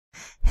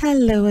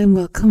Hello and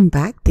welcome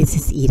back. This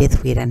is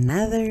Edith with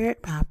another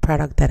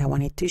product that I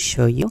wanted to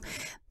show you.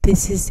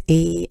 This is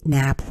an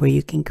app where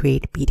you can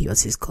create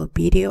videos. It's called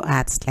Video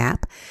Ads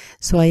Lab.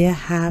 So I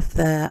have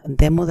the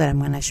demo that I'm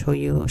going to show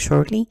you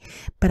shortly,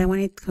 but I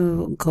wanted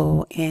to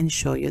go and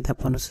show you the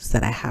bonuses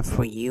that I have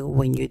for you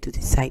when you do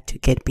decide to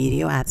get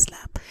Video Ads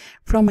Lab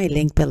from my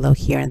link below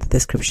here in the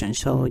description.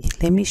 So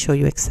let me show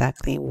you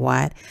exactly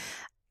what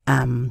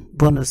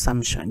bonus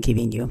I'm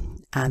giving you.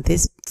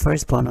 This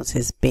first bonus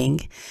is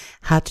Bing,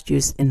 how to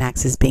use and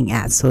access Bing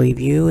ads. So if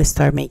you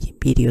start making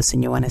videos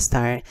and you want to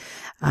start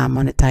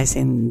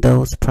monetizing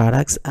those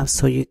products,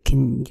 so you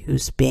can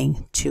use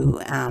Bing to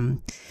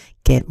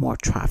get more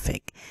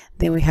traffic.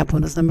 Then we have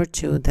bonus number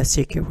 2, the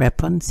secret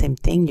weapon. Same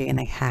thing, you're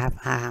gonna have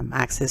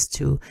access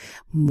to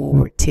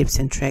more tips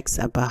and tricks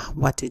about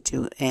what to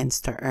do and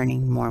start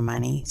earning more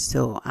money.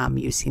 So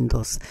using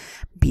those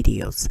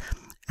videos.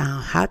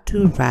 How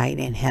to write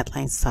and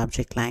headline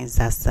subject lines,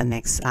 that's the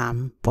next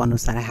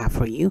bonus that I have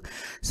for you.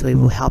 So it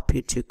will help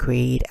you to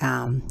create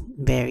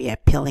very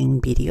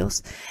appealing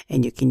videos,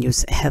 and you can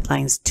use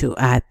headlines to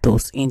add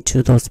those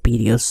into those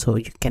videos, so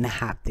you can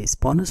have this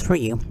bonus for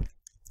you.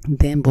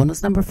 Then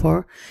bonus number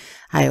 4,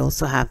 I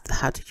also have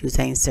how to use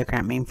the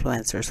Instagram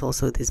influencers.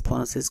 Also, this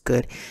bonus is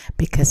good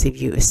because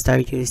if you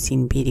start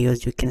using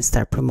videos, you can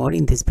start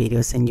promoting these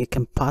videos, and you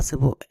can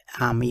possibly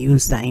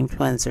use the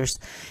influencers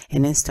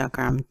in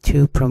Instagram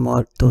to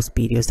promote those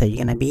videos that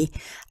you're going to be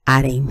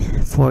adding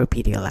for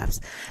Video Labs.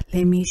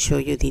 Let me show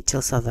you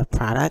details of the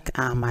product.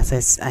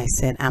 As I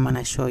said, I'm going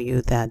to show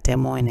you the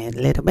demo in a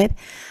little bit.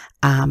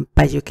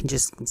 But you can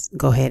just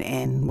go ahead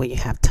and when you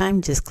have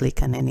time, just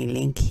click on any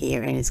link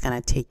here and it's going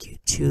to take you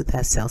to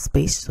the sales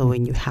page. So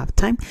when you have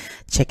time,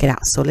 check it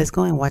out. So let's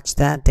go and watch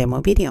the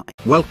demo video.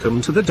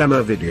 Welcome to the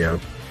demo video.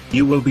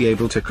 You will be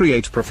able to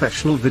create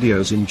professional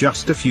videos in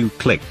just a few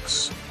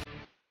clicks.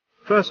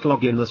 First,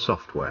 log in the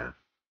software.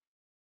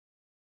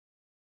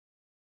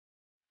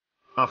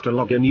 After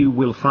login, you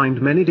will find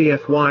many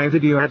DFY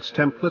video ads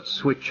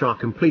templates which are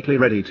completely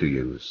ready to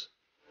use.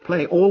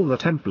 Play all the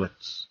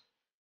templates.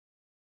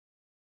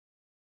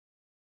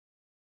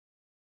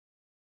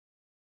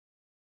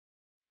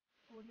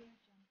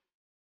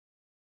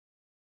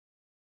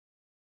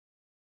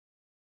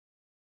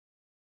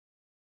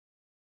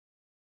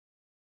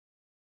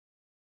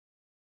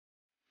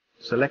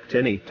 Select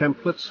any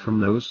templates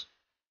from those.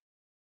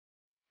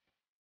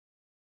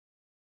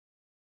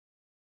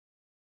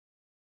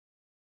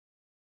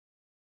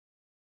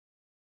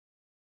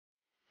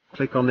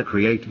 Click on the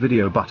Create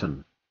Video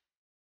button.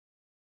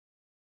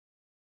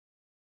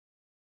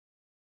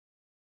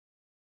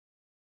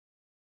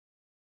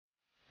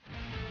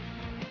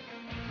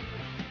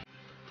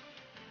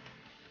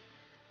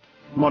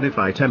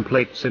 Modify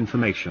templates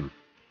information.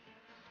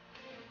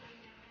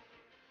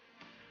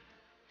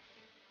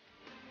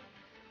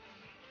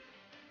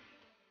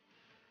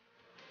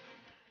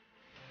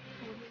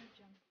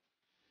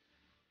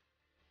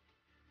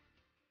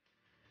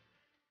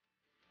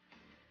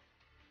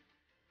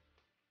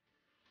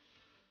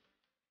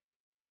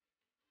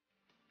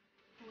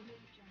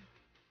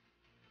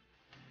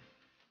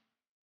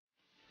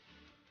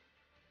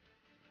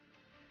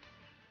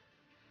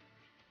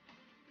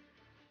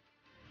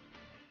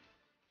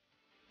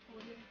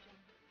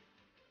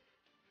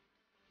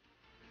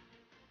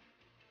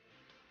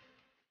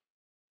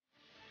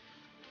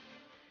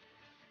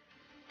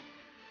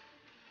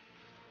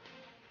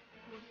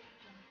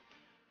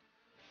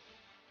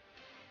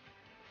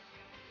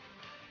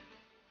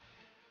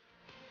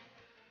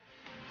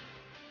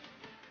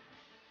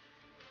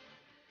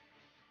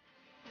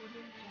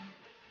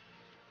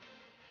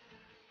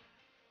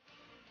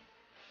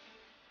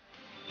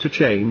 To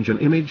change an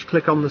image,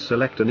 click on the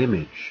Select an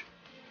Image.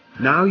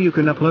 Now you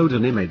can upload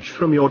an image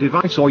from your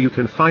device, or you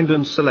can find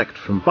and select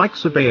from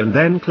Pixabay and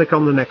then click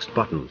on the Next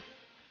button.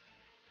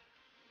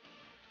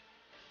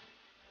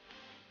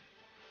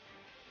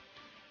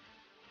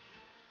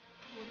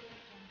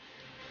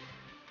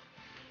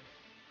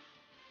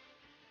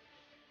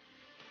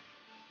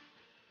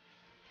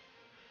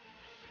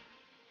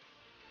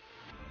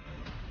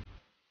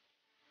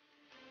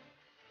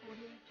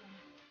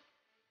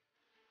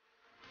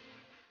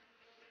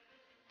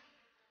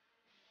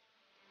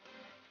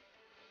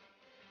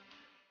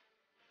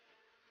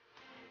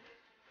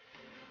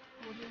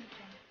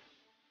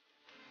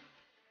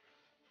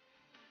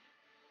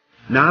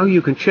 Now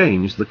you can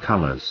change the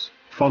colors,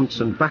 fonts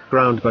and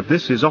background, but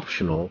this is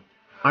optional.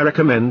 I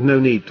recommend no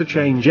need to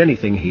change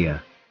anything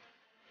here.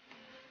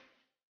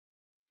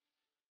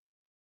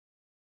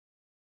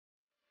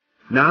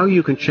 Now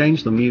you can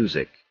change the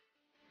music.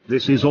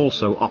 This is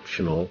also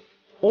optional.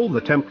 All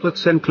the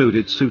templates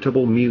included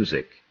suitable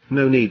music,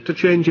 no need to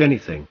change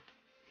anything.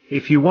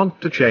 If you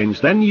want to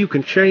change, then you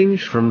can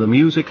change from the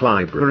music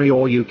library,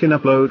 or you can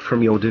upload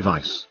from your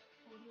device.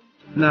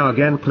 Now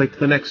again click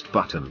the Next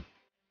button.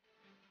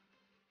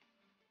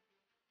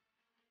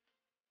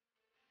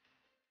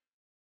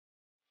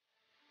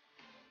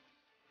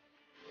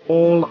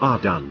 All are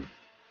done.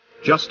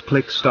 Just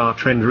click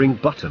Start Rendering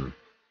button.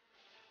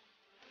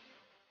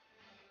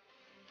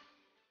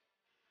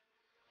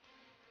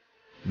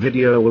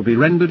 Video will be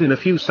rendered in a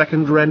few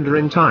seconds.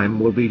 Rendering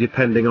time will be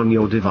depending on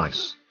your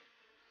device.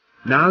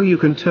 Now you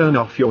can turn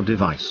off your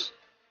device.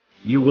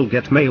 You will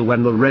get mail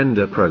when the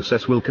render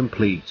process will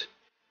complete.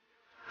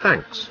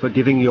 Thanks for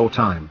giving your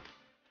time.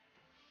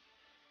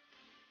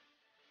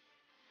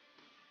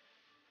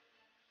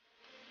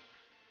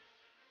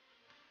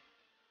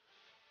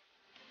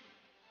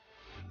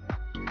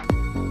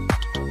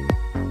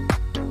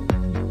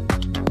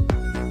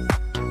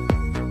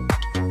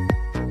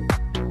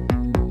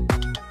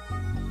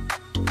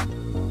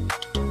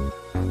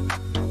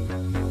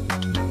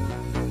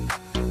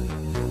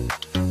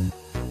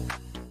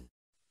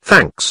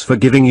 Thanks for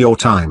giving your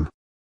time.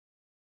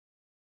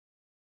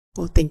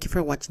 Well, thank you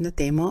for watching the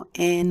demo,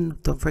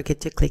 and don't forget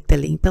to click the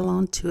link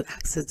below to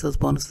access those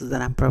bonuses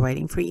that I'm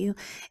providing for you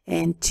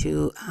and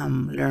to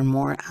learn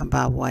more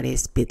about what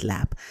is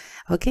BitLab.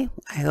 Okay,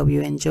 I hope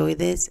you enjoy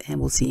this, and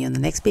we'll see you in the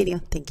next video.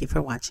 Thank you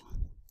for watching.